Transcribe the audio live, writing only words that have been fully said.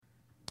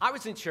I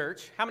was in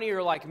church. How many of you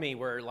are like me,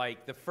 where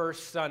like the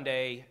first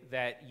Sunday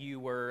that you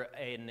were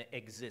in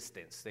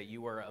existence, that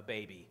you were a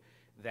baby,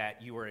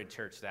 that you were in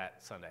church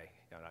that Sunday?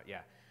 No, yeah,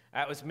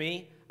 that was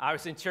me. I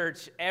was in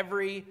church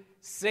every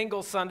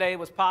single Sunday it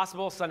was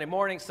possible, Sunday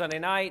morning, Sunday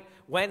night,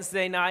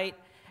 Wednesday night.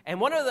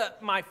 And one of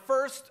my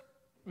first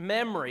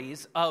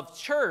memories of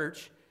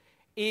church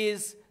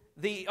was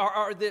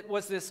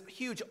this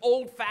huge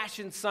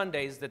old-fashioned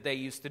Sundays that they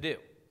used to do.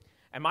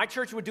 And my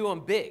church would do them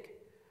big.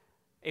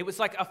 It was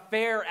like a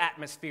fair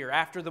atmosphere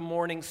after the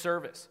morning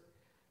service.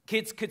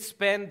 Kids could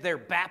spend their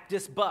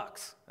Baptist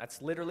bucks.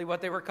 That's literally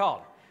what they were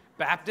called.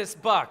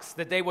 Baptist bucks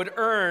that they would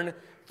earn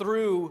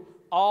through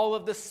all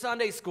of the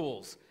Sunday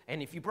schools.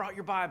 And if you brought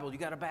your Bible, you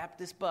got a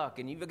Baptist buck,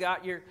 and you've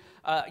got your,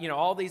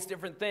 all these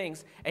different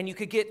things. And you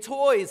could get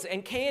toys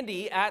and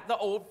candy at the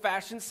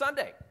old-fashioned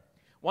Sunday.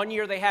 One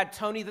year they had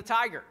Tony the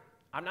Tiger.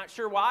 I'm not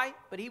sure why,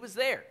 but he was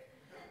there.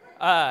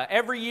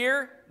 Every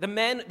year, the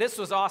men, this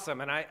was awesome,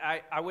 and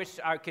I wish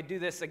I could do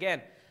this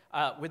again,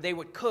 where they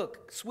would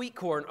cook sweet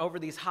corn over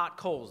these hot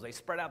coals. They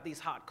spread out these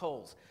hot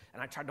coals,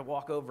 and I tried to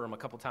walk over them a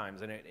couple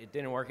times, and it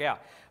didn't work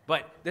out.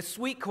 But the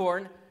sweet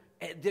corn,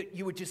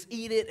 you would just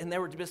eat it, and they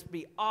would just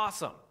be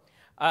awesome.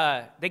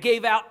 They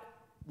gave out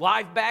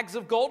live bags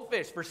of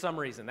goldfish for some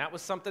reason. That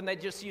was something they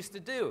just used to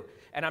do,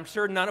 and I'm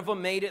sure none of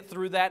them made it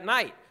through that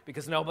night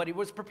because nobody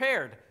was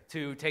prepared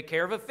to take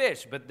care of a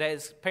fish, but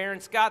his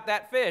parents got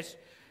that fish,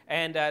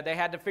 and they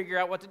had to figure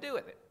out what to do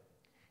with it.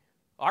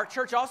 Our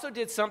church also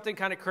did something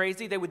kind of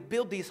crazy. They would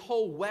build these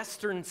whole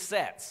Western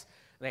sets.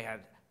 They had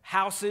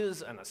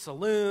houses and a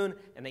saloon,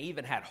 and they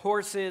even had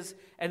horses,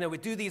 and they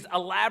would do these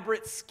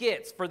elaborate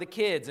skits for the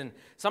kids, and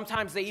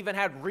sometimes they even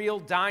had real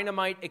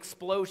dynamite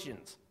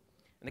explosions.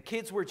 And the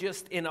kids were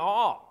just in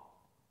awe.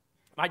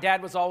 My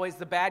dad was always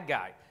the bad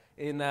guy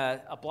in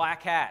a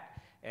black hat,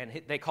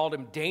 and they called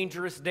him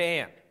Dangerous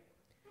Dan.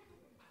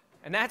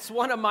 And that's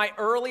one of my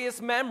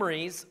earliest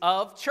memories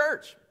of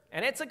church.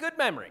 And it's a good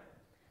memory.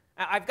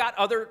 I've got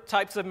other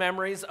types of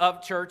memories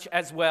of church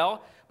as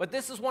well, but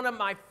this is one of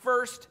my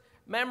first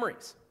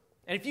memories.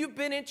 And if you've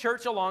been in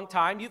church a long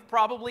time, you've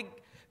probably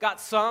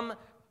got some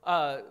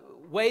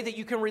way that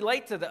you can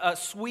relate to a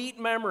sweet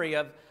memory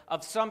of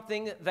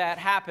something that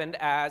happened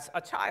as a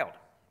child.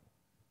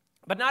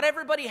 But not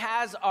everybody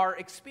has our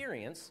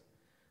experience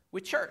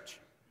with church.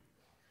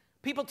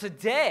 People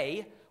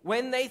today,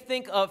 when they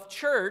think of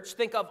church,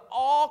 think of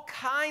all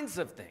kinds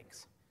of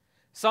things.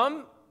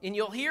 Some, and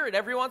you'll hear it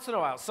every once in a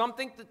while, some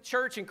think that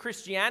church and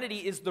Christianity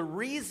is the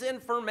reason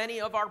for many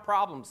of our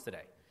problems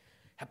today.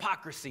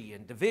 Hypocrisy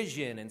and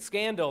division and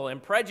scandal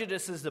and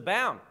prejudices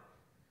abound.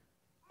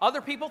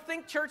 Other people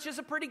think church is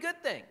a pretty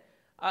good thing.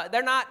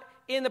 They're not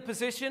in the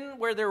position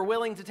where they're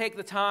willing to take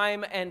the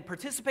time and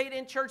participate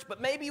in church,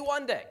 but maybe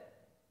one day.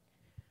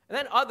 And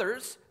then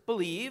others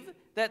believe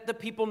that the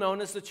people known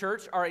as the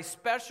church are a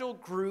special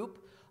group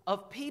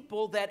of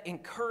people that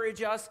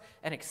encourage us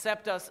and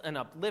accept us and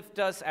uplift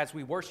us as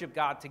we worship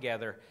God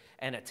together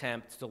and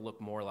attempt to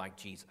look more like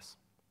Jesus.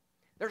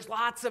 There's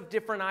lots of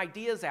different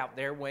ideas out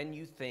there when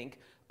you think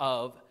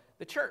of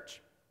the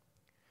church.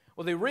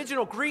 Well, the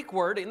original Greek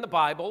word in the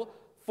Bible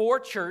for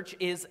church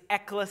is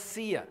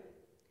Ekklesia.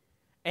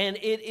 And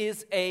it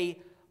is a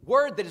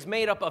word that is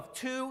made up of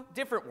two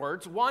different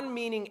words, one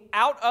meaning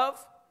out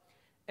of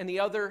and the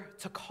other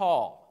to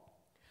call.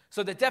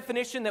 So the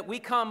definition that we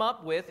come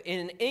up with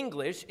in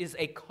English is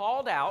a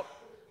called out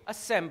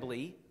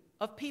assembly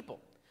of people.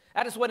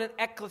 That is what an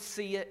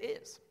ecclesia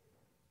is.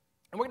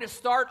 And we're going to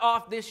start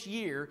off this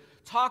year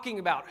talking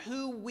about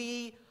who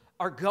we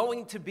are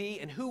going to be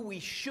and who we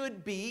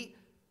should be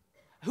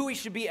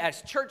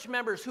as church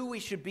members, who we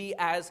should be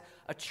as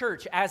a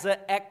church, as an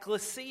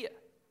ecclesia.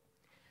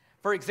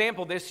 For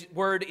example, this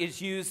word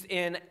is used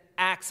in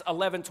Acts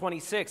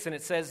 11:26, and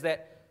it says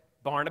that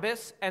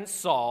Barnabas and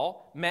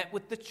Saul met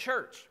with the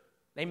church.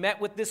 They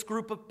met with this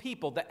group of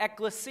people, the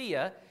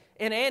ecclesia,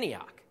 in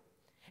Antioch.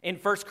 In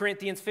 1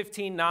 Corinthians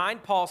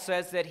 15:9, Paul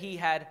says that he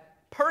had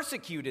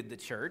persecuted the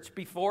church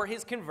before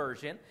his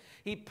conversion.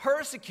 He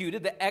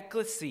persecuted the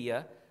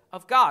ecclesia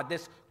of God,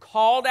 this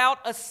called out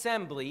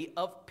assembly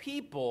of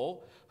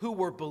people who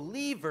were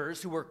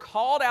believers, who were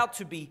called out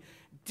to be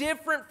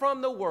different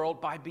from the world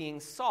by being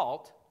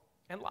salt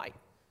and light.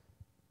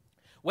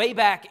 Way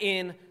back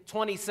in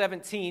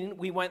 2017,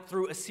 we went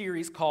through a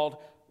series called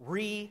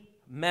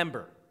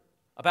Remember,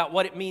 about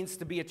what it means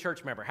to be a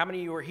church member. How many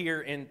of you were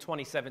here in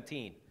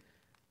 2017?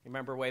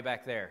 Remember way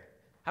back there?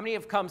 How many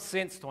have come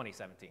since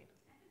 2017?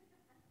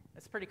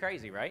 That's pretty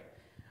crazy, right?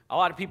 A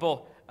lot of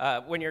people,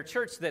 when you're a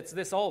church that's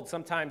this old,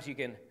 sometimes you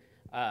can,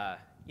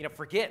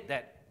 forget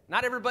that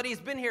not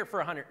everybody's been here for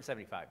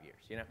 175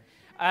 years,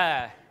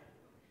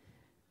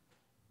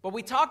 But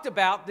we talked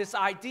about this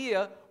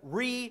idea,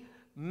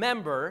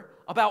 remember,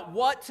 about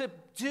what to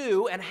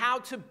do and how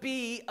to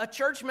be a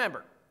church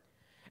member.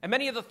 And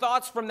many of the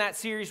thoughts from that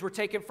series were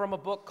taken from a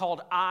book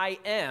called I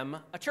Am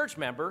a Church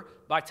Member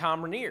by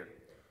Tom Rainier.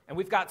 And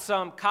we've got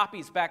some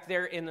copies back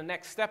there in the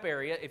next step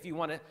area if you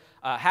want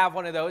to have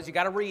one of those. You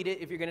got to read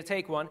it if you're going to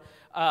take one.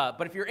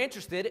 But if you're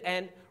interested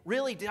and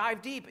really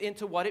dive deep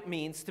into what it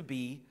means to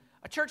be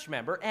a church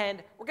member,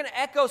 and we're going to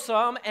echo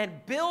some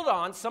and build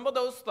on some of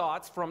those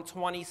thoughts from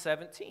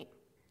 2017.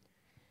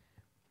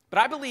 But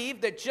I believe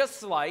that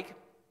just like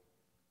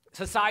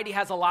society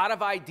has a lot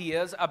of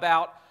ideas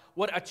about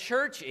what a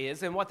church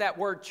is and what that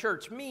word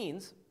church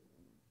means,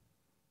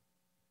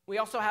 we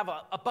also have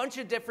a bunch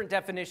of different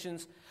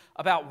definitions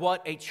about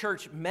what a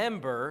church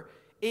member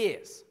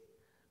is.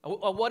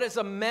 What is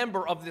a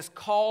member of this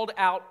called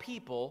out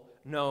people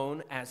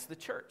known as the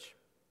church?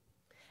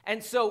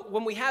 And so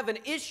when we have an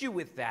issue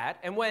with that,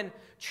 and when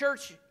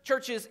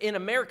churches in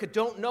America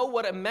don't know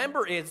what a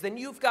member is, then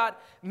you've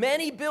got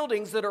many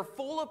buildings that are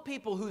full of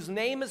people whose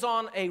name is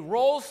on a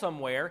roll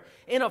somewhere,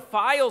 in a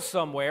file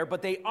somewhere,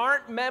 but they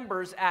aren't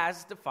members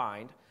as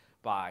defined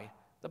by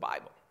the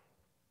Bible.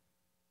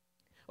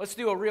 Let's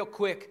do a real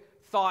quick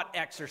thought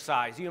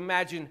exercise. You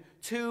imagine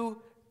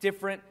two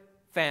different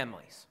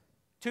families,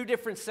 two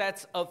different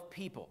sets of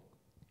people.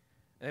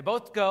 And they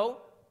both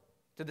go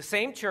to the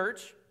same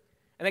church,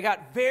 and they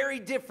got very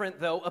different,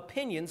 though,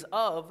 opinions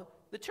of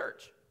the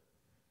church.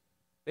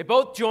 They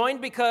both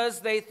joined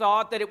because they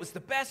thought that it was the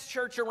best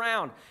church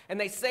around. And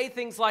they say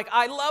things like,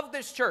 I love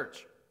this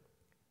church.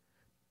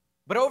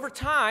 But over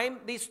time,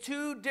 these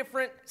two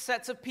different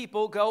sets of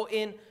people go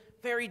in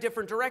very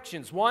different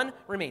directions. One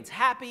remains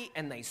happy,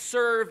 and they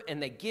serve,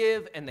 and they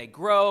give, and they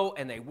grow,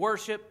 and they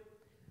worship.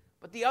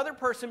 But the other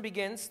person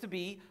begins to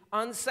be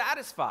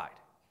unsatisfied.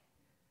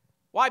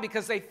 Why?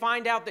 Because they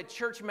find out that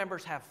church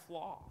members have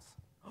flaws.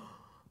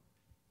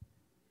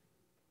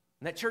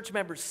 And that church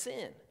members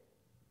sin.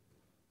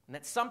 And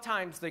that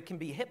sometimes they can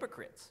be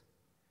hypocrites.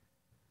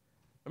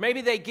 Or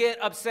maybe they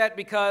get upset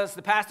because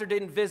the pastor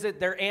didn't visit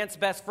their aunt's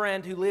best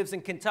friend who lives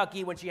in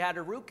Kentucky when she had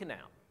her root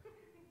canal.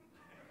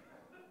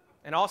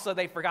 And also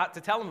they forgot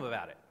to tell them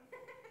about it.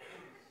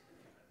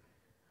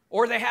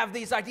 Or they have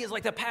these ideas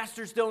like the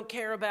pastors don't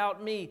care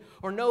about me,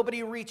 or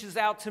nobody reaches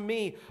out to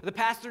me, or the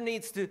pastor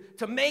needs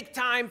to make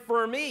time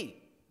for me.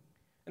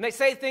 And they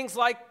say things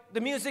like,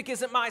 the music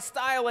isn't my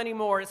style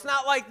anymore. It's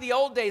not like the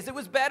old days. It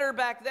was better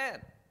back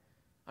then.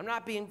 I'm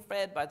not being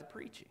fed by the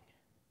preaching.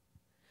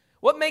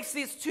 What makes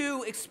these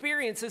two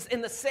experiences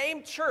in the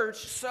same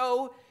church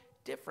so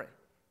different?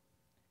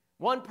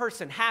 One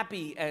person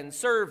happy and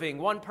serving,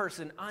 one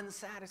person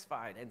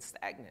unsatisfied and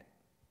stagnant.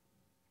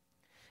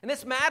 And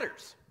this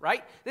matters,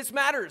 right? This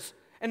matters,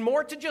 and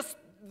more to just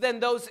than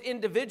those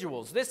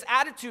individuals. This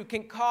attitude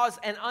can cause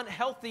an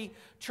unhealthy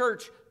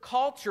church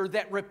culture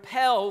that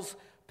repels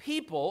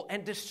people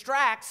and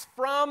distracts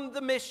from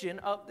the mission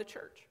of the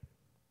church.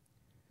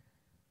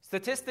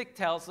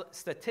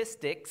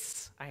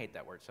 Statistics, I hate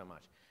that word so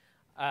much.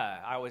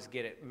 I always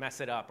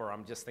mess it up, or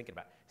I'm just thinking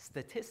about it.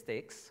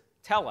 Statistics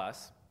tell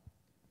us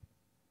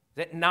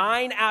that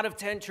 9 out of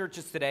 10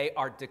 churches today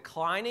are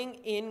declining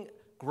in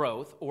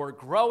growth or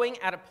growing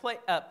at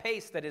a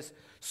pace that is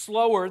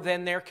slower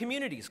than their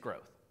community's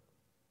growth.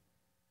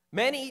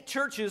 Many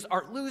churches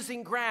are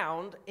losing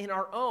ground in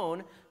our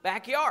own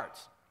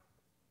backyards.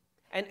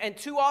 And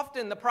too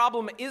often the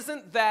problem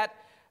isn't that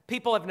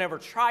people have never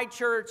tried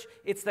church,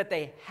 it's that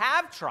they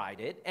have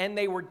tried it and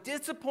they were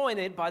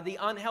disappointed by the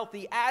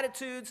unhealthy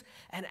attitudes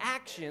and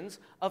actions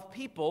of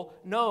people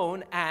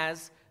known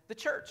as the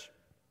church.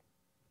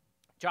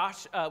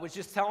 Josh was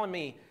just telling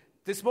me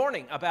this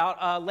morning about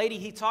a lady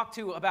he talked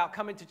to about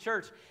coming to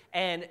church,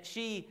 and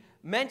she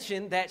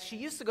mentioned that she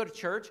used to go to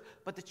church,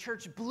 but the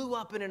church blew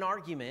up in an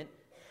argument,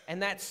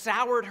 and that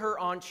soured her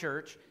on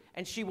church,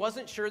 and she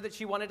wasn't sure that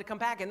she wanted to come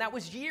back, and that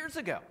was years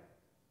ago.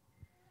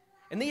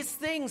 And these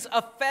things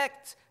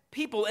affect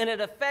people, and it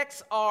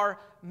affects our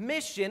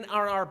mission,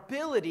 our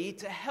ability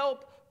to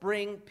help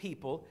bring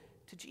people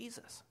to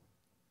Jesus.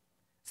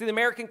 See, the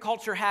American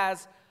culture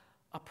has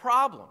a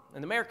problem,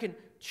 and the American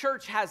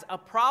church has a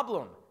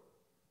problem.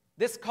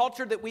 This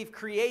culture that we've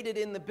created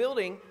in the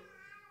building,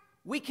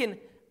 we can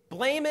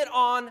blame it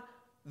on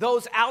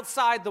those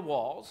outside the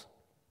walls.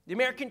 The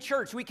American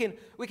church, we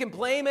can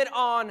blame it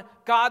on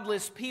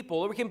godless people,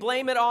 or we can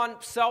blame it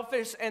on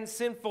selfish and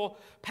sinful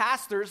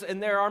pastors,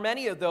 and there are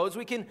many of those.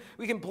 We can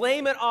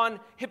blame it on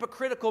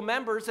hypocritical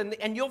members,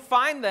 and you'll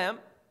find them.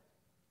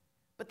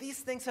 But these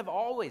things have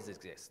always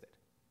existed.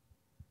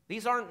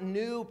 These aren't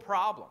new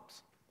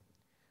problems.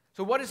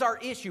 So what is our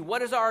issue?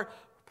 What is our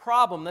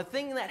problem? The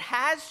thing that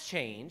has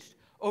changed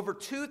over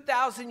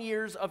 2,000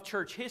 years of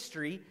church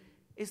history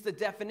is the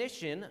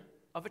definition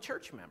of a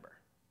church member.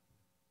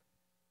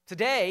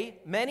 Today,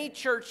 many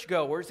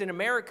churchgoers in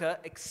America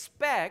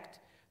expect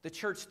the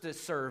church to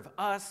serve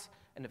us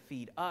and to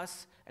feed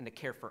us and to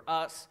care for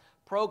us.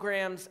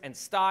 Programs and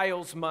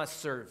styles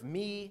must serve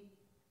me.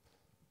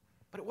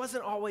 But it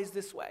wasn't always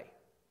this way.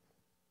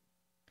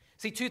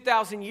 See,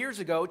 2,000 years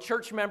ago,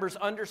 church members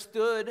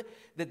understood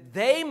that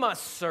they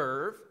must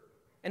serve,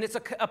 and it's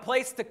a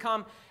place to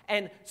come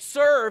and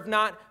serve,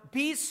 not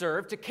be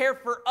served, to care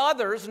for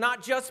others,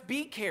 not just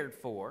be cared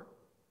for,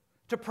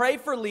 to pray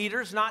for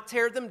leaders, not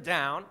tear them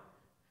down,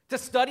 to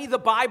study the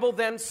Bible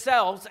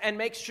themselves and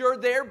make sure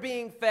they're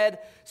being fed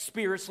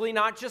spiritually,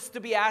 not just to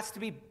be asked to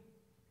be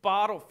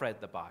bottle-fed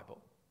the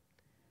Bible.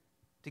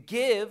 To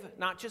give,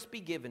 not just be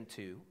given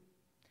to.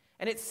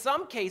 And in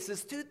some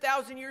cases,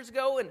 2,000 years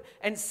ago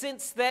and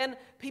since then,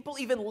 people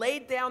even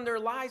laid down their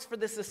lives for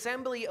this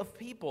assembly of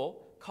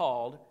people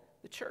called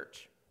the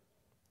church.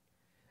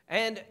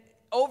 And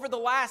over the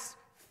last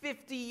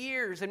 50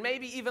 years, and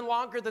maybe even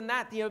longer than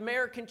that, the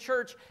American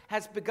church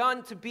has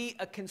begun to be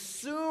a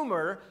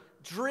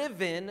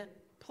consumer-driven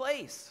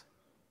place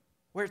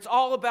where it's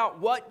all about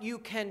what you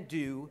can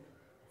do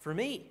for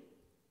me.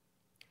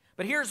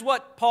 But here's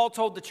what Paul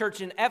told the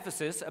church in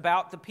Ephesus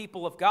about the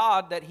people of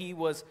God that he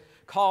was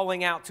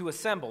calling out to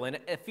assemble in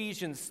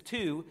Ephesians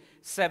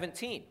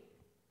 2:17.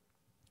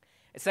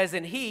 It says,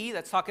 "And he,"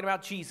 that's talking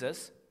about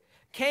Jesus,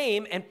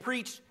 "came and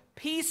preached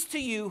peace to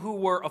you who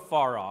were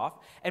afar off,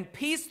 and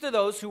peace to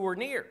those who were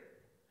near.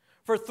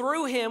 For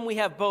through him we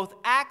have both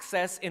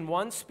access in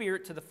one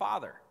Spirit to the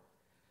Father.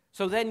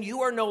 So then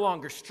you are no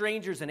longer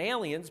strangers and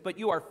aliens, but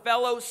you are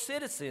fellow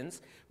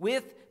citizens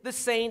with the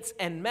saints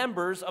and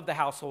members of the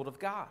household of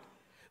God,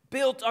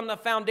 built on the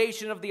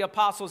foundation of the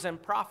apostles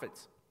and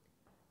prophets,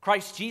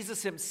 Christ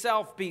Jesus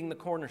himself being the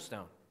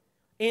cornerstone,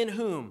 in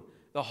whom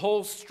the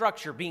whole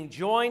structure, being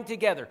joined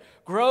together,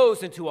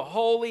 grows into a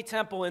holy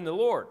temple in the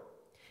Lord.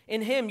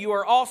 In him you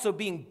are also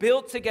being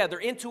built together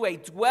into a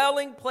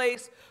dwelling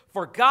place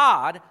for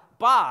God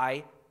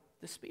by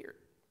the Spirit."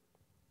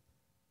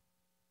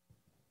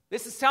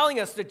 This is telling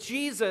us that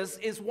Jesus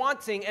is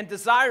wanting and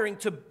desiring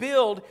to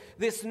build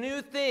this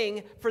new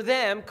thing for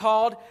them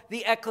called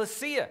the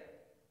Ekklesia.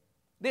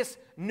 This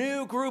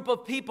new group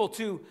of people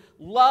to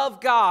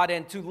love God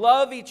and to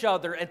love each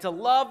other and to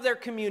love their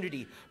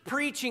community,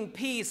 preaching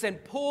peace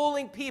and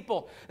pulling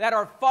people that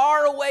are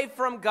far away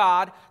from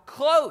God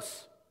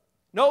close.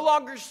 No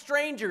longer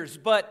strangers,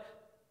 but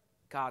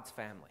God's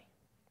family.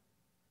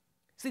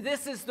 See,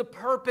 this is the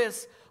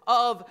purpose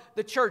of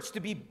the church, to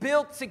be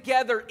built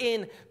together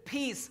in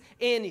peace,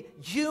 in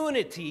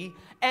unity,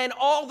 and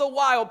all the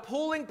while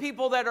pulling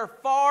people that are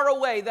far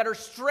away, that are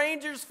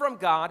strangers from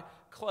God,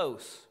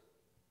 close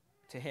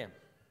to him.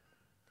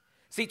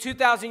 See,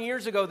 2,000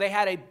 years ago, they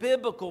had a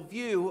biblical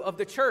view of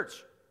the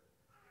church.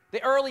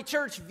 The early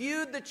church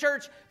viewed the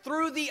church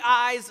through the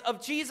eyes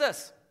of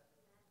Jesus.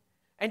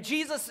 And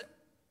Jesus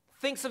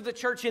thinks of the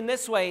church in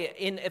this way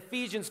in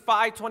Ephesians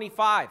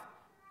 5:25.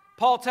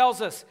 Paul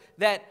tells us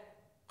that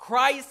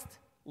Christ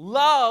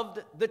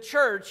loved the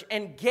church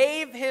and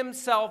gave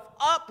himself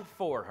up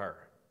for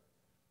her.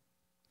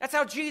 That's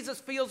how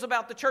Jesus feels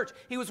about the church.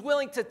 He was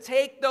willing to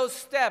take those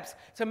steps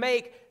to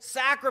make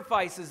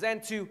sacrifices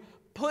and to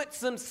put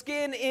some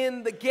skin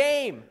in the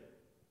game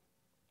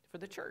for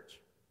the church.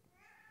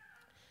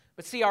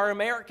 But see, our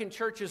American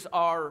churches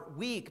are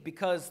weak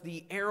because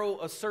the arrow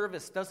of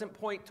service doesn't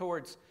point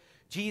towards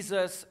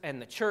Jesus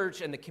and the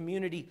church and the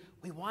community.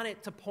 We want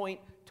it to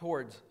point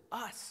towards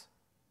us.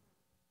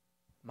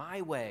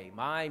 My way,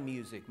 my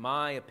music,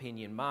 my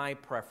opinion, my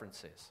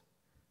preferences.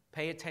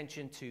 Pay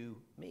attention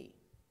to me.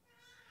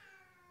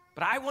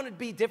 But I want to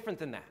be different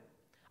than that.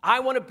 I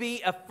want to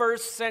be a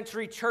first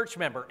century church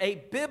member, a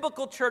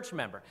biblical church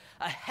member,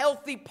 a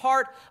healthy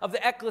part of the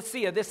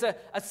Ekklesia, this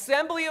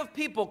assembly of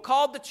people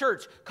called the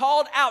church,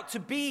 called out to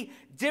be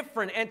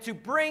different and to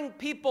bring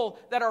people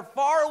that are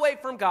far away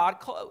from God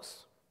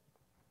close.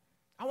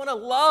 I want to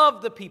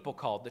love the people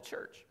called the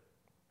church.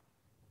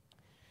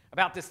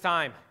 About this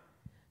time,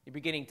 you're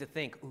beginning to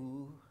think,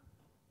 ooh,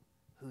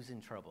 who's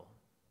in trouble?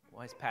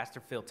 Why is Pastor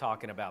Phil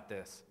talking about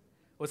this?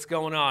 What's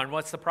going on?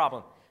 What's the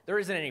problem? There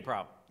isn't any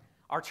problem.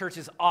 Our church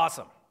is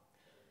awesome.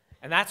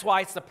 And that's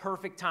why it's the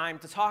perfect time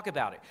to talk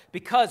about it.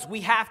 Because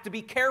we have to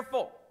be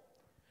careful.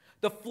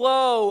 The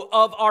flow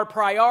of our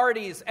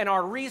priorities and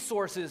our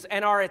resources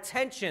and our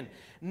attention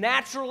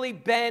naturally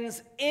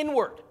bends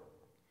inward.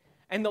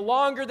 And the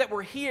longer that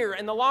we're here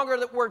and the longer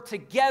that we're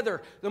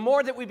together, the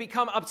more that we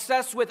become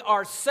obsessed with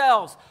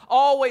ourselves,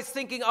 always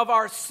thinking of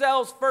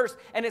ourselves first.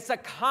 And it's a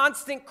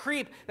constant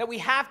creep that we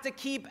have to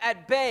keep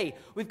at bay.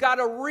 We've got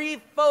to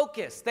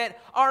refocus that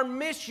our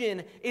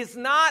mission is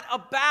not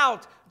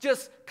about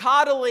just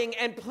coddling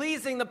and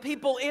pleasing the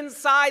people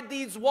inside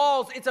these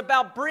walls. It's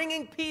about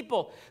bringing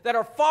people that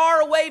are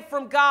far away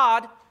from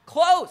God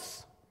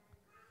close.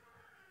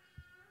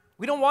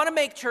 We don't want to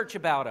make church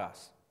about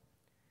us.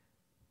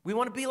 We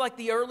want to be like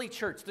the early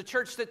church, the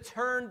church that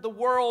turned the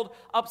world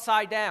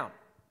upside down.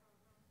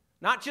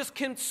 Not just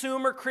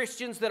consumer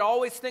Christians that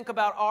always think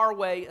about our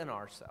way and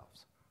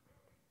ourselves.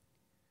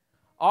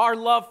 Our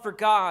love for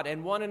God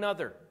and one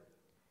another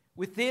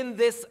within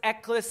this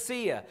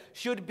Ekklesia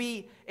should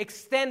be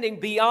extending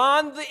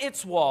beyond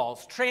its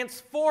walls,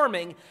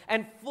 transforming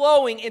and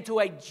flowing into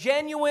a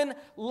genuine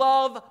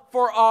love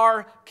for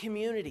our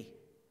community.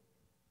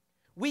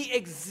 We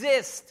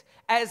exist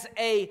as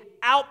an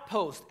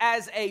outpost,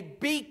 as a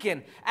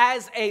beacon,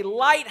 as a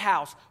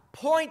lighthouse,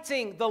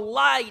 pointing the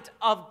light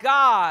of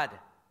God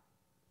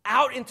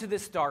out into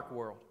this dark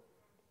world.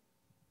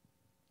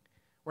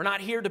 We're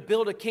not here to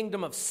build a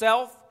kingdom of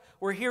self.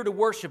 We're here to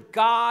worship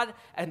God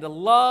and to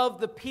love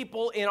the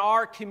people in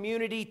our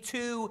community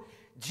to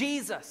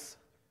Jesus.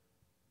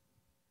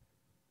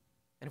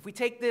 And if we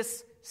take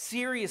this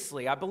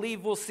seriously, I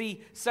believe we'll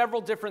see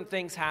several different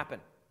things happen.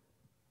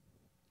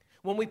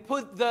 When we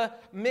put the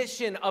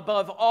mission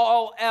above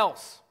all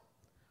else,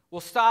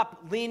 we'll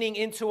stop leaning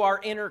into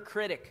our inner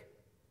critic.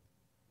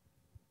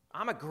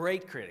 I'm a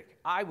great critic.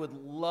 I would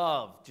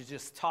love to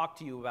just talk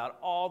to you about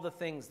all the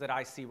things that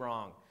I see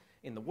wrong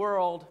in the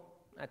world,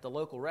 at the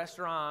local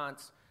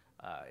restaurants,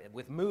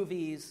 with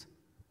movies.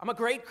 I'm a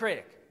great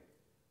critic.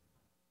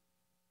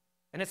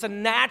 And it's a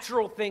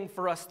natural thing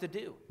for us to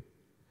do.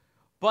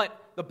 But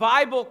the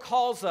Bible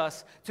calls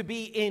us to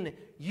be in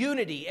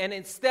unity. And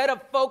instead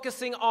of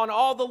focusing on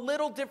all the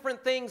little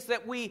different things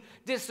that we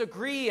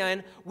disagree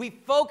on, we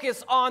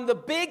focus on the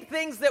big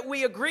things that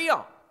we agree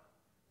on.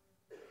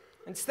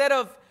 Instead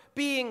of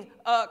being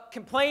a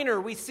complainer,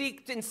 we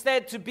seek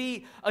instead to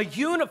be a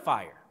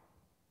unifier.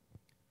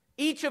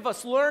 Each of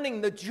us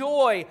learning the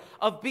joy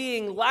of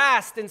being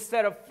last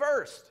instead of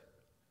first.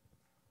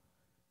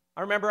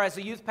 I remember as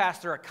a youth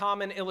pastor, a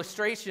common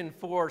illustration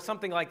for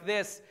something like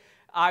this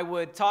I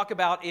would talk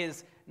about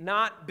is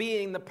not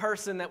being the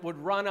person that would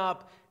run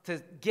up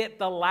to get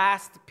the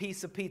last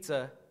piece of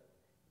pizza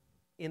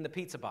in the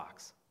pizza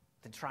box,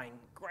 to try and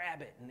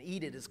grab it and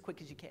eat it as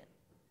quick as you can.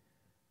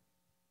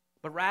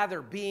 But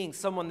rather being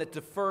someone that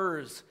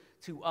defers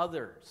to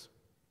others.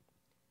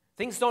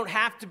 Things don't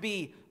have to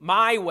be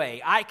my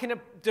way. I can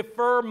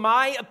defer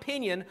my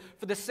opinion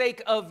for the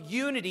sake of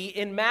unity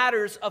in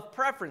matters of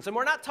preference. And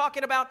we're not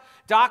talking about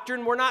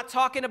doctrine. We're not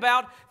talking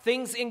about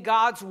things in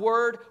God's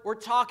word. We're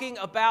talking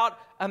about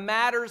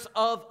matters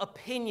of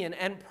opinion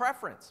and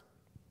preference.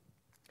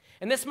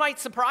 And this might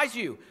surprise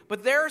you,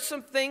 but there are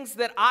some things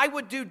that I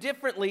would do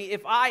differently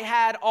if I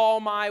had all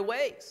my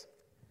ways.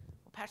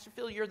 Well, Pastor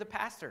Phil, you're the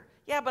pastor.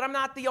 Yeah, but I'm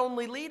not the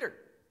only leader.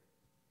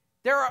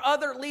 There are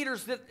other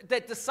leaders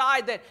that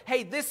decide that,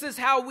 hey, this is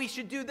how we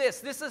should do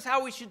this is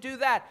how we should do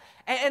that.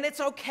 And it's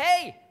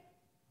okay,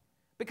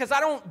 because I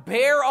don't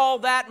bear all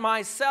that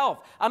myself.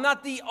 I'm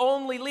not the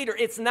only leader.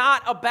 It's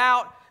not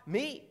about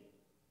me.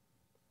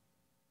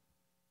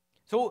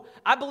 So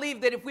I believe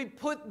that if we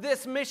put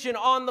this mission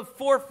on the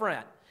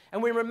forefront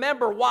and we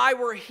remember why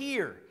we're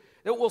here,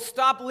 that we'll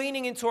stop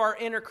leaning into our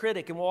inner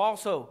critic, and we'll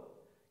also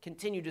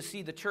continue to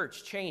see the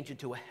church change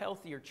into a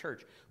healthier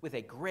church with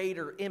a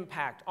greater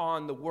impact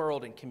on the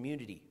world and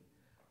community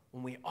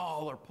when we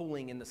all are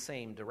pulling in the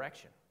same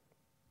direction.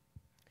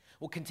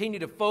 We'll continue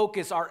to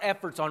focus our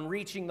efforts on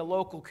reaching the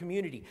local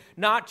community,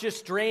 not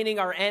just draining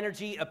our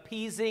energy,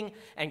 appeasing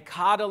and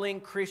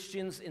coddling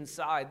Christians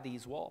inside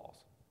these walls.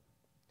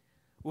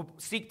 We'll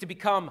seek to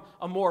become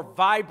a more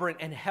vibrant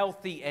and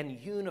healthy and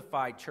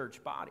unified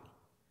church body,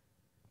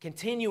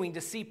 continuing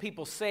to see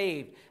people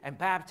saved and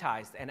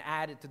baptized and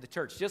added to the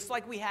church. Just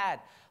like we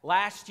had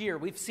last year,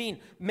 we've seen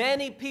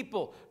many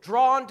people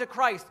drawn to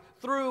Christ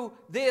through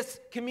this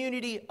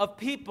community of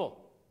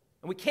people.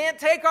 And we can't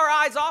take our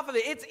eyes off of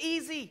it. It's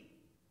easy.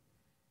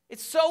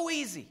 It's so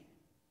easy.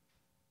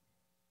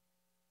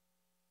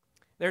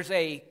 There's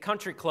a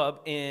country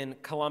club in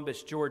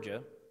Columbus,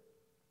 Georgia.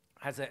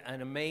 Has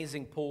an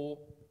amazing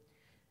pool.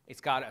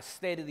 It's got a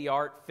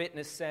state-of-the-art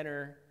fitness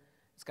center.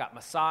 It's got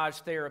massage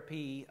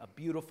therapy, a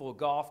beautiful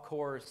golf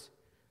course.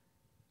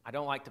 I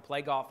don't like to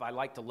play golf. I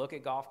like to look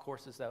at golf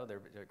courses, though.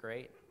 They're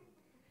great.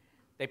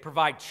 They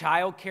provide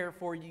childcare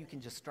for you. You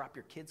can just drop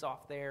your kids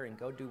off there and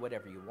go do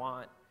whatever you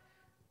want.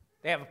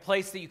 They have a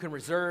place that you can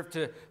reserve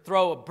to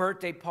throw a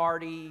birthday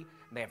party.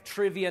 And they have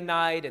trivia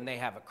night, and they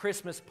have a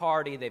Christmas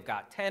party. They've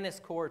got tennis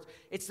courts.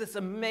 It's this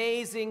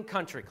amazing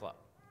country club.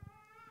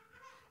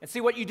 And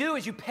see, what you do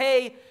is you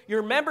pay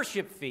your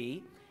membership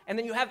fee, and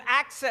then you have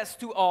access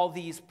to all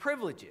these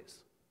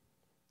privileges.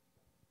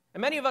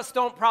 And many of us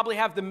don't probably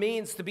have the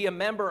means to be a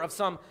member of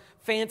some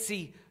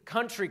fancy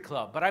country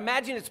club, but I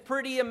imagine it's a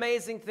pretty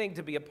amazing thing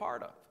to be a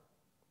part of.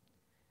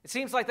 It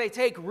seems like they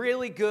take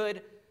really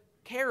good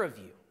care of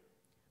you.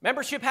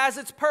 Membership has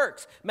its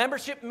perks.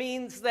 Membership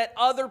means that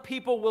other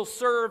people will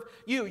serve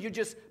you. You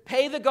just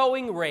pay the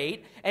going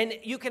rate, and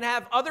you can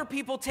have other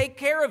people take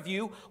care of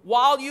you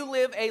while you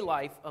live a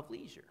life of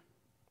leisure.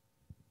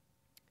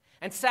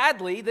 And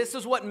sadly, this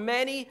is what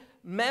many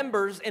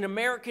members in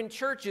American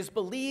churches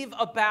believe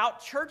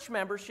about church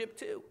membership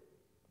too.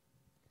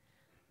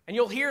 And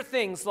you'll hear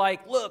things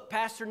like, look,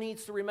 pastor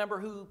needs to remember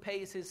who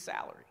pays his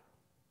salary.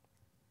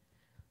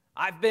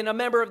 I've been a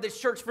member of this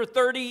church for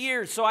 30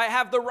 years, so I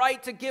have the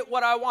right to get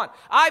what I want.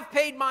 I've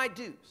paid my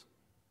dues.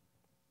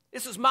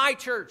 This is my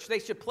church. They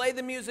should play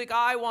the music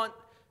I want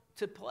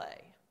to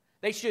play.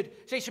 They should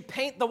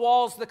paint the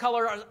walls the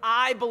color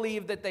I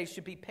believe that they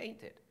should be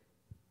painted.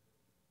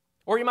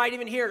 Or you might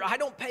even hear, I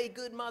don't pay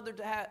good money.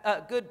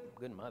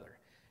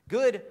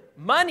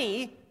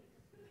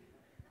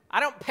 I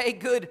don't pay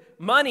good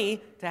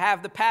money to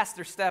have the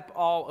pastor step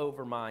all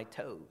over my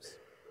toes.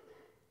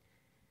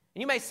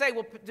 And you may say,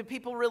 well, do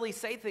people really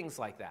say things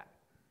like that?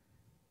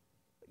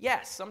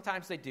 Yes,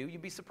 sometimes they do.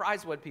 You'd be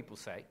surprised what people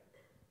say.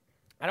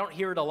 I don't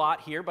hear it a lot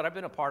here, but I've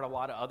been a part of a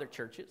lot of other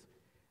churches.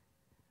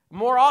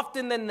 More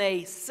often than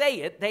they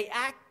say it, they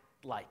act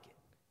like it.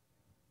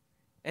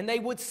 And they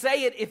would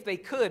say it if they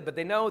could, but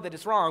they know that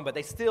it's wrong, but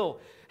they still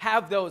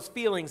have those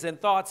feelings and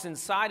thoughts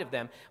inside of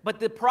them. But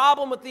the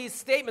problem with these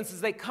statements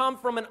is they come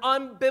from an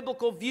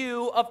unbiblical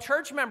view of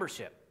church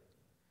membership.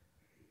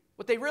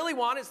 What they really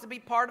want is to be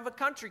part of a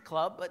country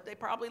club, but they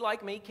probably,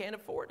 like me, can't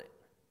afford it.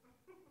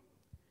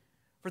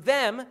 For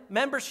them,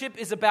 membership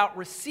is about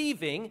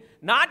receiving,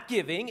 not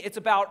giving. It's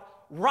about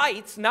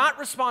rights, not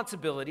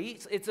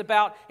responsibilities. It's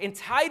about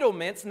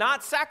entitlements,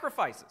 not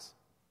sacrifices.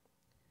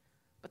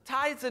 But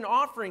tithes and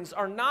offerings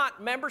are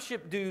not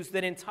membership dues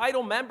that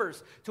entitle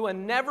members to a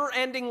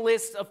never-ending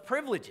list of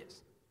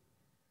privileges.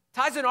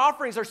 Tithes and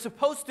offerings are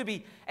supposed to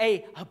be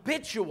a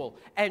habitual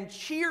and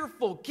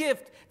cheerful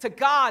gift to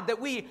God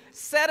that we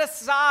set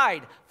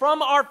aside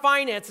from our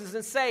finances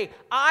and say,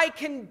 I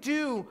can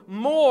do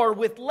more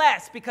with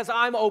less because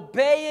I'm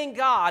obeying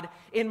God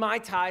in my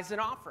tithes and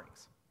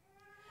offerings.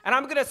 And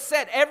I'm going to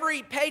set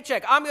every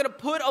paycheck, I'm going to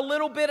put a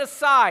little bit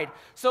aside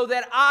so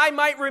that I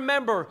might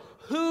remember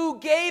who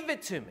gave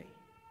it to me.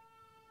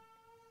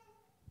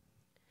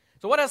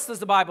 So what else does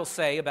the Bible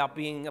say about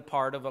being a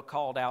part of a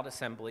called out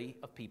assembly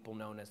of people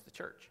known as the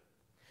church?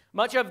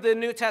 Much of the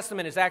New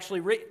Testament is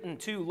actually written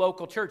to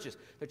local churches.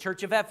 The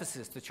church of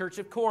Ephesus, the church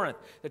of Corinth,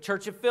 the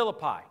church of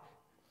Philippi.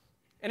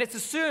 And it's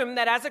assumed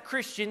that as a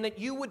Christian that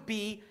you would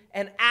be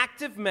an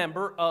active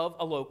member of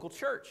a local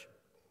church.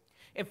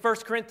 In 1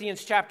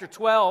 Corinthians chapter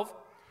 12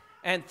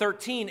 and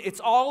 13, it's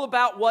all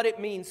about what it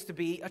means to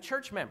be a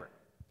church member.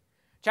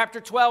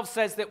 Chapter 12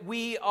 says that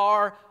we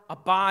are a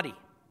body.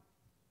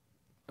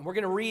 And we're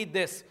going to read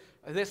this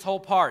whole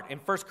part in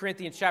 1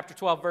 Corinthians chapter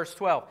 12, verse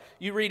 12.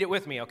 You read it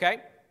with me,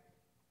 okay?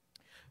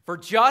 For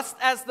just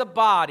as the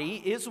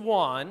body is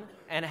one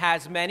and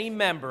has many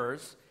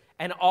members,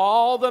 and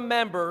all the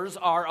members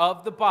are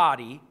of the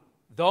body,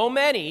 though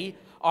many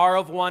are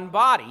of one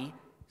body,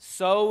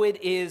 so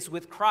it is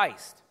with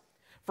Christ.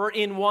 For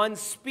in one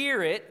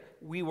Spirit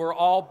we were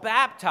all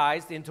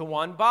baptized into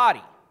one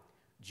body.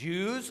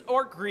 Jews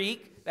or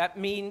Greek, that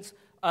means,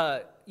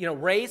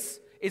 race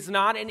is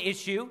not an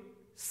issue.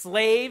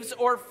 Slaves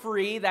or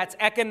free, that's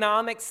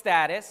economic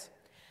status.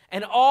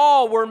 And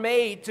all were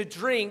made to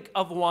drink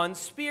of one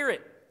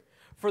Spirit.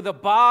 For the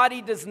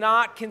body does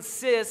not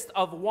consist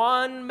of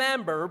one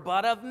member,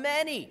 but of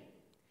many.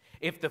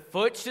 If the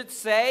foot should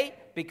say,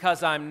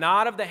 because I'm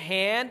not of the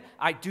hand,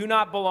 I do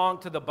not belong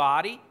to the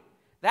body,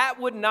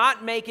 that would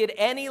not make it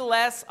any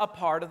less a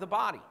part of the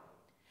body.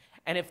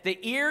 And if the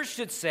ear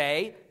should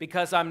say,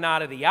 because I'm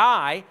not of the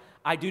eye,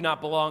 I do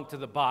not belong to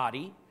the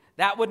body,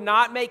 that would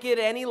not make it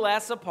any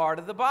less a part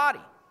of the body.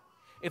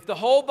 If the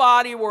whole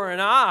body were an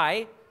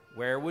eye,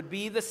 where would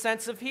be the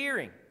sense of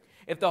hearing?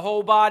 If the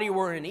whole body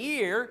were an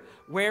ear,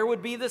 where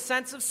would be the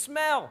sense of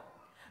smell?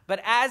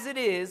 But as it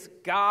is,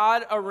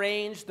 God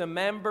arranged the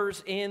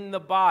members in the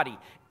body,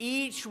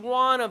 each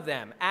one of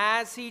them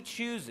as he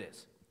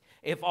chooses.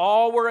 If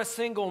all were a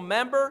single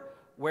member,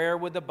 where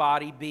would the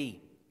body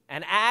be?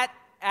 And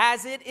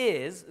as it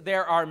is,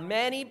 there are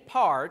many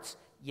parts,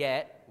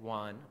 yet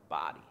one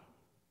body.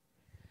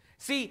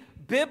 See,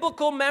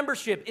 biblical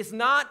membership is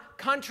not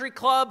country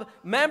club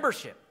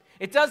membership.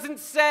 It doesn't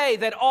say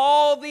that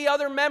all the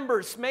other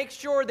members make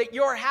sure that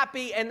you're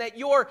happy and that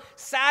you're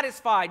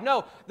satisfied.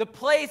 No,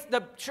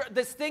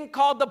 this thing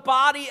called the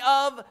body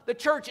of the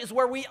church is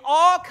where we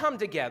all come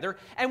together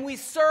and we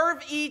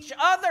serve each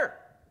other.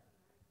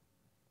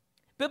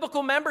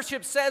 Biblical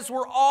membership says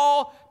we're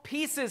all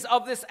pieces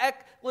of this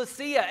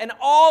Ekklesia, and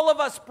all of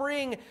us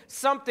bring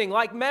something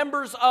like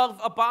members of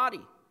a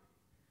body.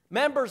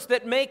 Members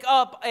that make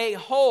up a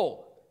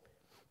whole.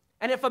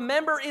 And if a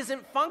member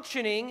isn't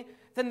functioning,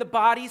 then the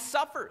body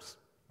suffers.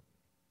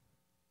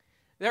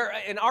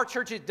 And our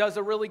church does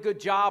a really good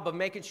job of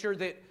making sure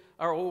that,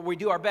 or we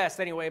do our best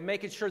anyway,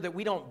 making sure that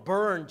we don't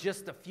burn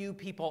just a few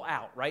people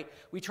out, right?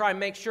 We try and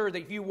make sure that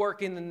if you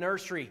work in the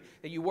nursery,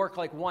 that you work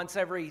like once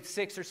every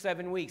 6 or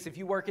 7 weeks. If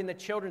you work in the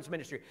children's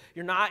ministry,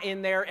 you're not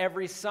in there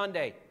every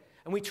Sunday.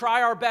 And we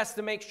try our best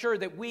to make sure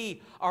that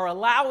we are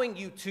allowing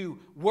you to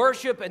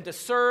worship and to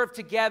serve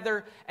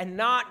together and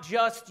not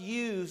just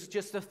use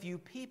just a few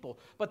people.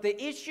 But the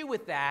issue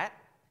with that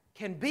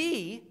can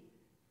be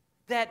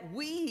that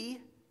we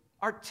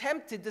are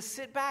tempted to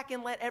sit back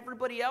and let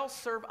everybody else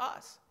serve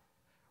us.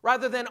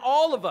 Rather than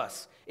all of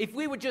us, if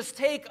we would just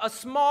take a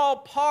small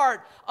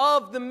part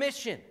of the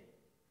mission.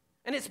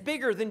 And it's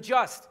bigger than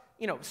just,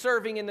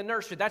 serving in the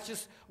nursery. That's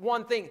just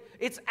one thing.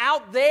 It's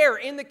out there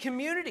in the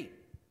community.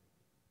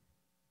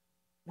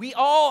 We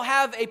all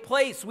have a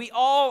place. We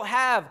all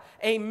have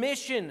a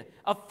mission,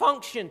 a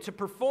function to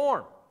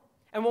perform.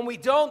 And when we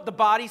don't, the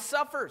body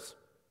suffers.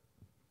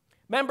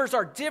 Members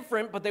are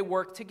different, but they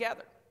work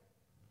together.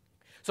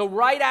 So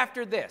right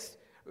after this,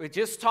 it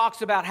just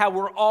talks about how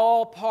we're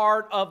all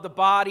part of the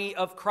body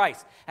of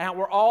Christ and how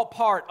we're all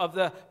part of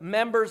the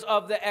members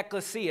of the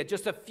Ekklesia.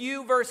 Just a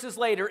few verses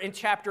later in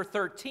chapter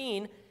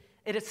 13,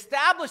 it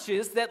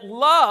establishes that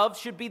love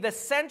should be the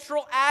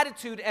central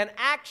attitude and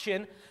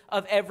action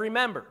of every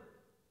member.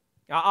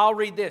 Now, I'll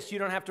read this. You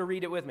don't have to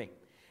read it with me.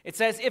 It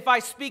says, if I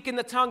speak in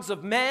the tongues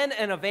of men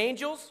and of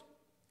angels,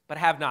 but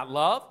have not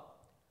love,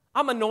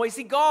 I'm a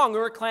noisy gong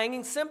or a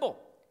clanging cymbal.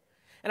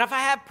 And if I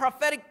have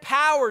prophetic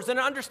powers and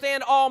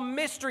understand all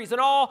mysteries and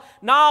all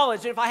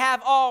knowledge, and if I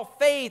have all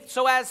faith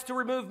so as to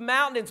remove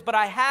mountains, but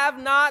I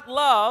have not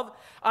love,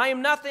 I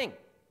am nothing.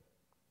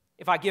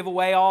 If I give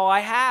away all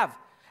I have,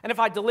 and if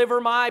I deliver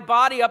my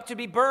body up to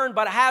be burned,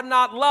 but I have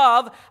not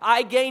love,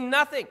 I gain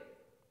nothing.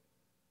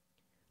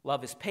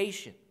 Love is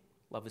patient.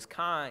 Love is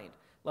kind.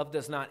 Love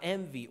does not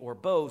envy or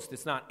boast.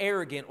 It's not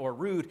arrogant or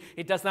rude.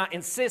 It does not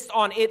insist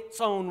on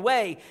its own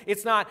way.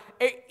 It's not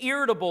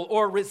irritable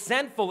or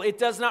resentful. It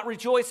does not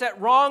rejoice at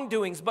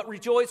wrongdoings, but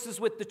rejoices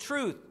with the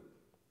truth.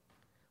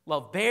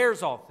 Love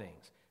bears all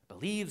things,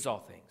 believes all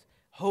things,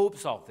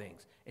 hopes all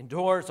things,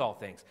 endures all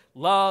things.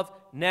 Love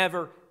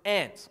never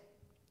ends.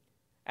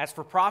 As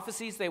for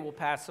prophecies, they will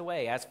pass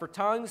away. As for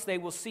tongues, they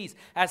will cease.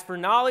 As for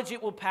knowledge,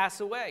 it will pass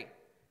away.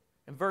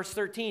 And verse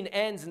 13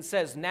 ends and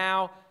says,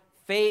 now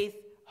faith,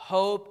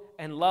 hope,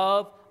 and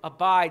love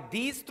abide.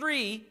 These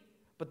three,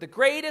 but the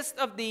greatest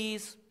of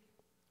these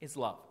is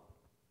love.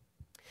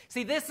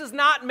 See, this is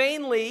not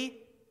mainly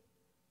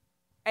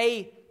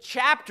a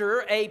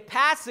chapter, a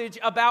passage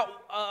about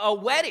a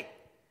wedding.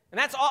 And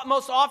that's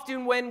most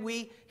often when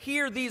we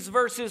hear these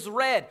verses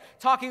read,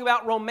 talking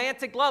about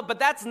romantic love. But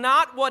that's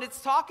not what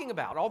it's talking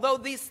about. Although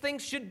these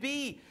things should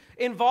be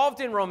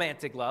involved in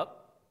romantic love,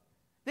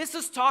 this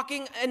is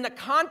talking in the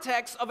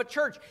context of a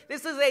church.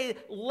 This is a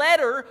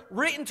letter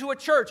written to a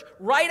church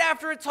right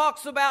after it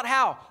talks about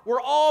how we're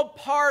all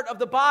part of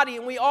the body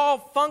and we all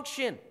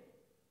function.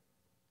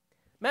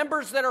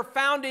 Members that are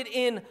founded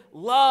in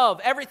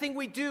love, everything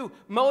we do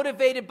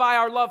motivated by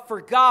our love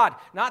for God,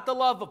 not the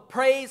love of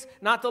praise,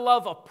 not the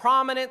love of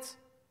prominence.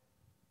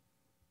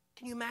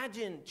 Can you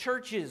imagine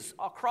churches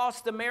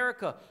across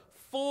America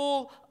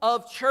full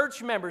of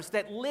church members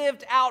that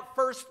lived out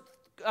 1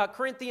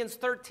 Corinthians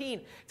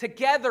 13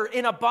 together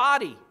in a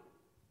body?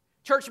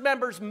 Church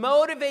members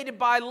motivated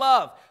by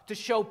love to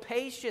show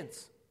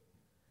patience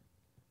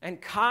and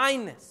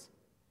kindness.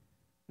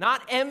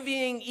 Not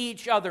envying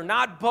each other,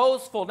 not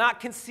boastful,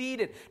 not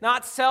conceited,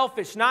 not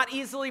selfish, not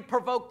easily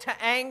provoked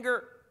to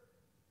anger,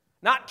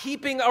 not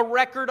keeping a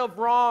record of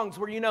wrongs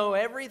where you know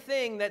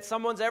everything that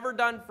someone's ever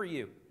done for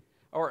you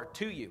or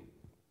to you.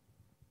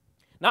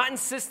 Not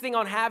insisting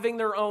on having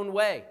their own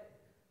way,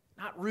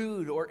 not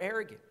rude or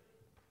arrogant.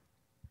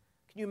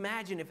 Can you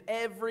imagine if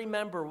every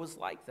member was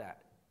like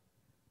that?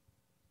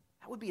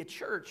 That would be a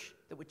church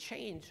that would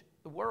change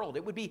the world.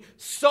 It would be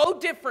so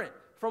different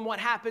from what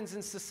happens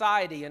in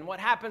society and what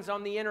happens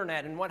on the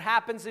internet and what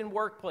happens in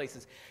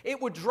workplaces.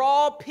 It would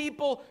draw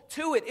people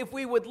to it if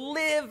we would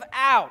live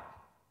out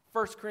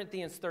 1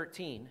 Corinthians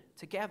 13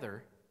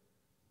 together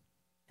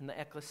in the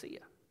Ekklesia.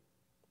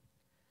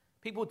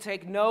 People would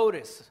take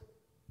notice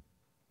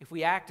if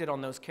we acted on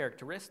those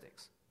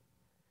characteristics.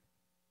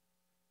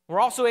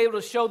 We're also able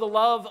to show the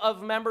love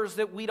of members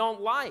that we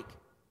don't like,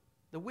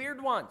 the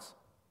weird ones,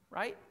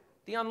 right?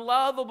 The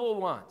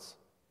unlovable ones.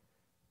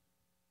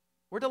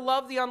 We're to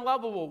love the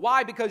unlovable.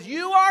 Why? Because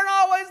you aren't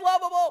always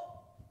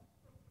lovable.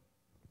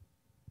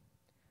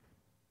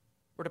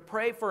 We're to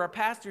pray for our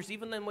pastors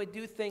even when we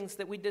do things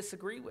that we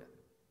disagree with.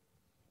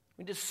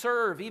 We just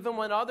serve even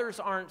when others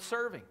aren't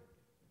serving.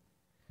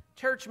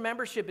 Church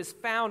membership is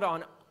found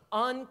on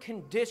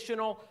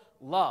unconditional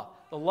love.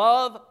 The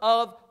love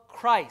of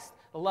Christ.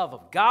 The love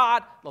of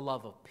God. The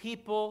love of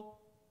people.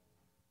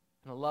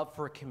 And a love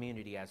for a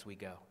community as we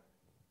go.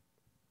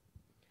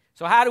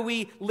 So how do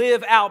we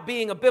live out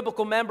being a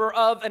biblical member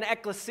of an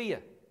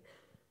ecclesia?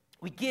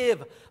 We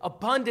give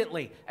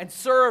abundantly and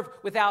serve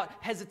without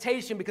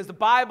hesitation because the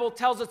Bible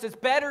tells us it's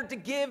better to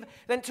give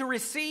than to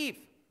receive.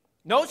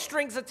 No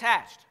strings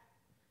attached.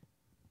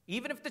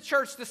 Even if the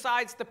church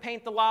decides to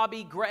paint the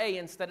lobby gray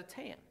instead of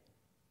tan.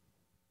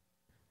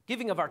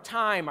 Giving of our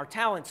time, our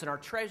talents, and our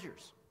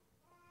treasures.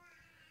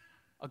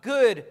 A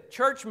good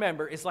church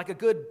member is like a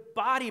good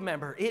body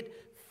member. It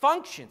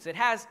functions. It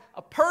has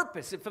a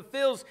purpose. It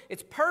fulfills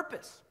its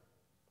purpose.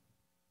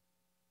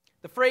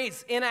 The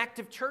phrase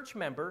inactive church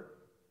member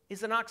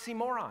is an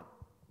oxymoron.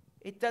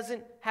 It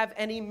doesn't have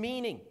any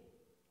meaning.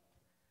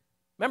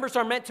 Members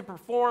are meant to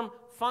perform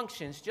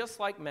functions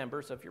just like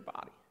members of your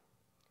body.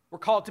 We're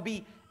called to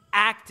be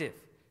active.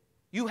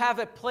 You have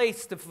a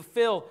place to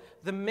fulfill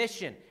the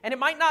mission. And it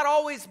might not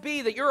always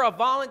be that you're a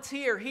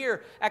volunteer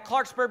here at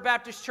Clarksburg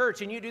Baptist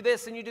Church and you do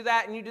this and you do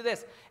that and you do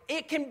this.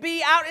 It can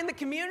be out in the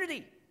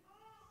community.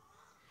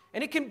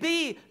 And it can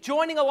be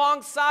joining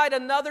alongside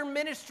another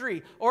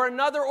ministry or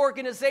another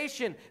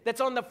organization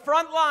that's on the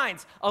front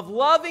lines of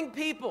loving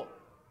people.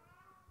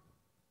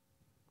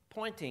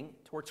 Pointing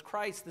towards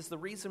Christ is the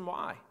reason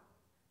why.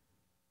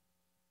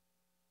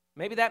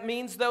 Maybe that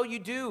means, though, you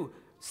do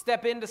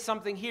step into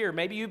something here.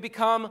 Maybe you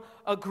become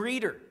a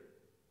greeter.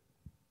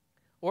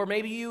 Or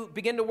maybe you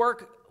begin to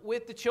work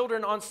with the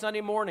children on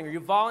Sunday morning, or you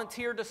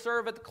volunteer to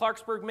serve at the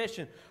Clarksburg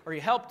Mission, or you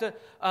help to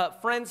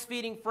Friends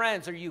Feeding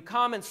Friends, or you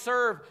come and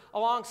serve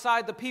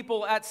alongside the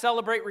people at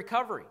Celebrate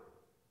Recovery.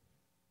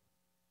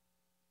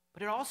 But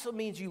But it also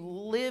means you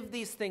live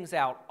these things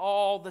out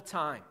all the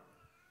time.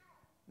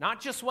 Not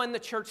just when the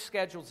church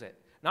schedules it.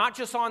 Not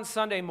just on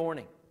Sunday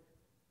morning.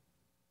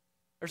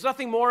 There's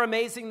nothing more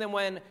amazing than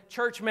when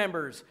church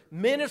members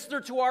minister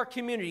to our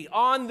community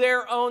on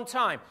their own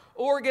time,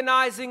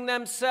 organizing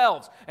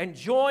themselves and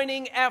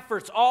joining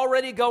efforts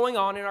already going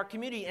on in our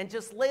community and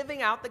just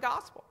living out the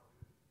gospel.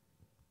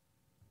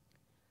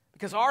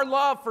 Because our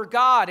love for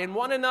God and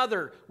one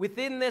another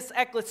within this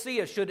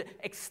Ekklesia should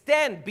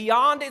extend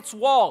beyond its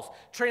walls,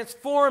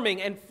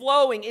 transforming and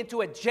flowing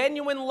into a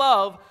genuine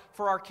love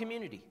for our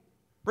community,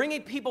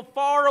 bringing people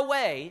far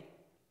away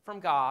from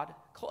God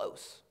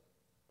close.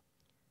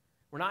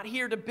 We're not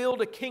here to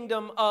build a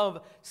kingdom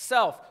of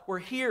self. We're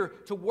here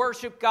to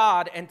worship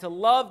God and to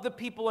love the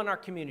people in our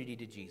community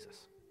to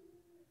Jesus.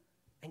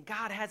 And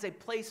God has a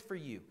place for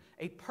you,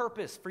 a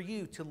purpose for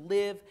you to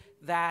live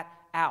that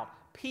out,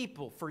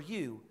 people for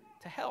you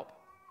to help.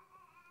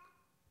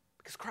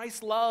 Because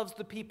Christ loves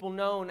the people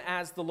known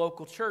as the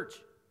local church.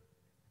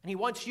 And He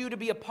wants you to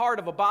be a part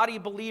of a body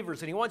of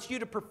believers. And He wants you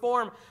to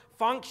perform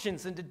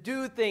functions and to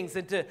do things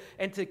and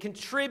to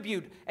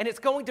contribute. And it's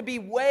going to be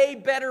way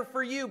better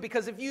for you,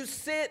 because if you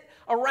sit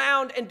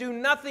around and do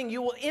nothing,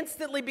 you will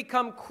instantly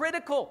become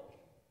critical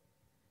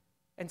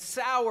and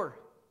sour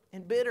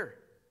and bitter.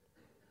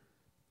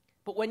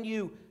 But when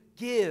you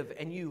give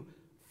and you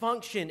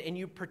function and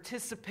you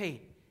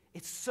participate,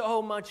 it's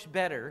so much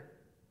better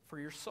for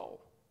your soul.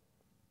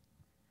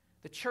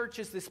 The church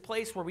is this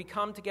place where we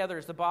come together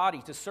as the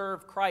body to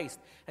serve Christ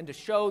and to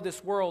show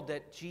this world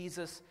that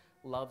Jesus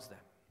loves them.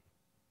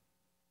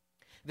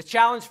 The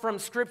challenge from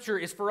Scripture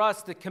is for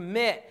us to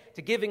commit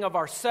to giving of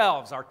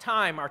ourselves, our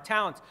time, our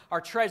talents,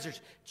 our treasures,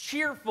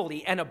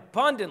 cheerfully and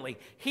abundantly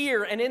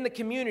here and in the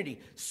community,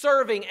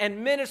 serving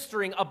and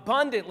ministering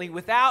abundantly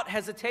without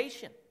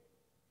hesitation.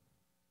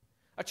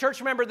 A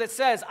church member that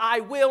says,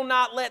 I will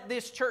not let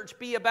this church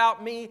be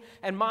about me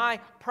and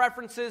my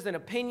preferences and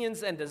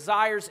opinions and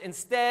desires.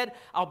 Instead,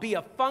 I'll be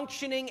a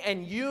functioning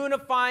and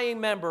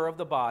unifying member of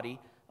the body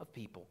of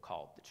people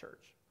called the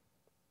church.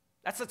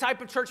 That's the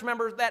type of church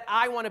member that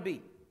I want to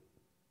be.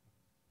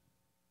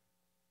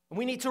 And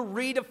we need to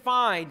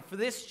redefine for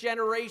this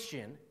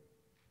generation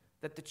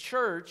that the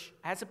church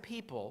as a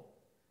people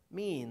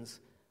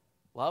means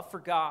love for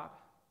God,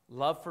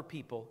 love for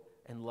people,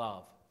 and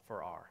love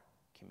for our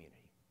community.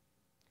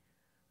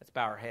 Let's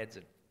bow our heads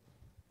and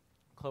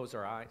close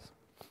our eyes.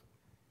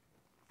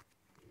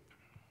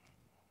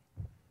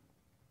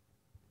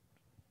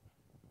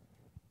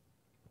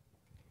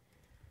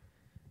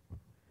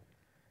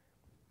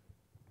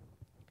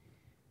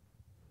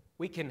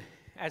 We can,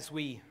 as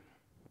we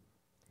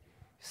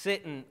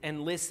sit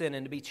and listen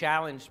and to be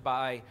challenged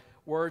by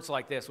words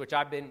like this, which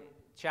I've been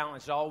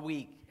challenged all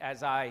week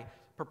as I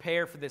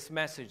prepare for this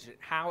message,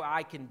 how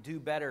I can do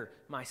better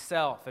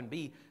myself and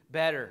be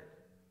better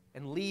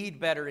and lead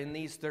better in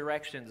these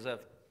directions of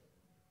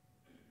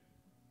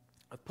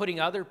putting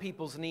other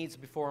people's needs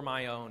before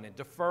my own and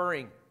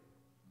deferring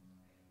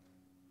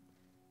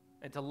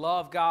and to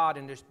love God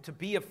and to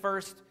be a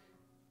 1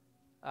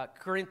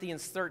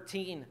 Corinthians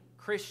 13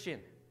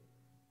 Christian,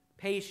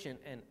 patient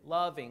and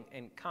loving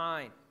and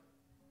kind,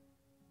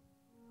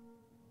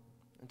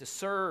 and to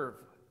serve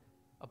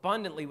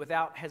abundantly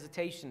without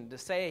hesitation, to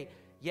say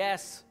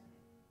yes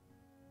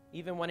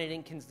even when it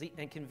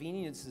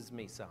inconveniences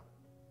me some.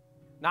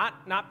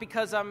 Not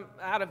because I'm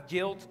out of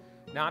guilt,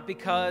 not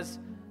because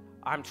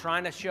I'm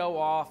trying to show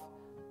off,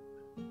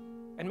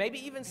 and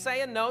maybe even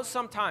saying no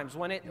sometimes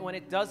when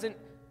it doesn't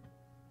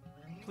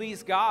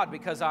please God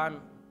because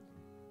I'm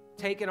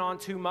taking on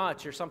too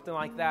much or something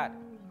like that.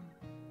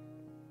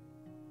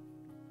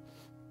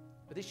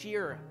 But this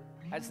year,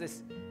 as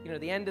this,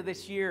 the end of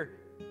this year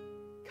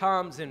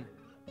comes and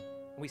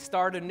we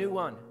start a new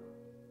one,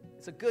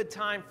 it's a good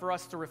time for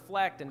us to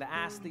reflect and to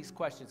ask these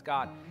questions.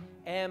 God,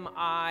 am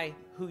I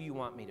who you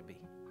want me to be?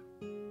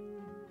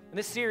 In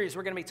this series,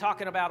 we're going to be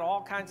talking about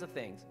all kinds of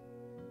things.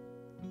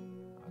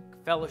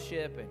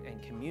 Fellowship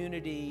and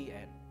community.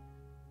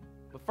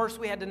 But first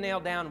we had to nail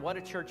down what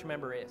a church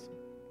member is.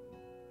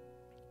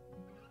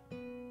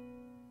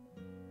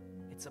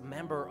 It's a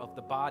member of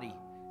the body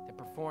that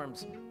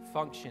performs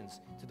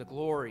functions to the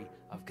glory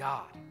of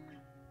God.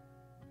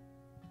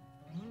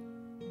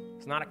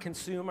 It's not a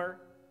consumer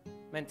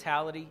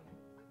mentality.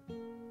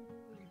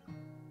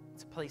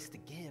 It's a place to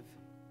give.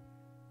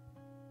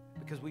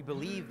 Because we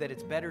believe that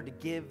it's better to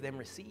give than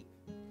receive.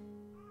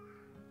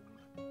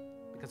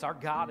 Because our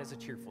God is a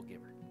cheerful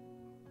giver.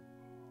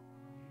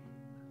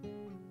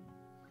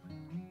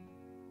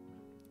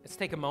 Let's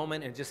take a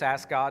moment and just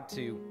ask God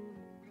to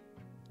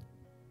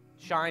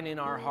shine in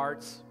our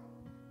hearts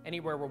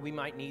anywhere where we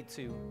might need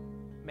to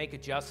make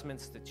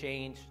adjustments, to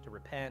change, to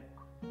repent.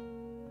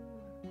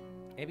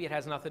 Maybe it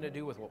has nothing to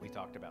do with what we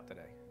talked about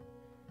today.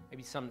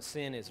 Maybe some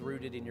sin is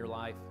rooted in your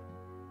life.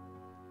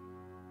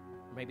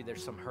 Maybe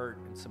there's some hurt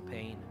and some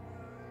pain,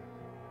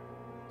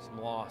 some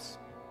loss.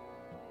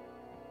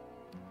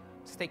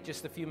 Let's take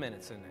just a few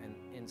minutes and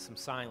in some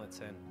silence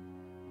and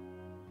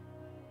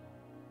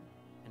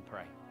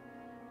pray.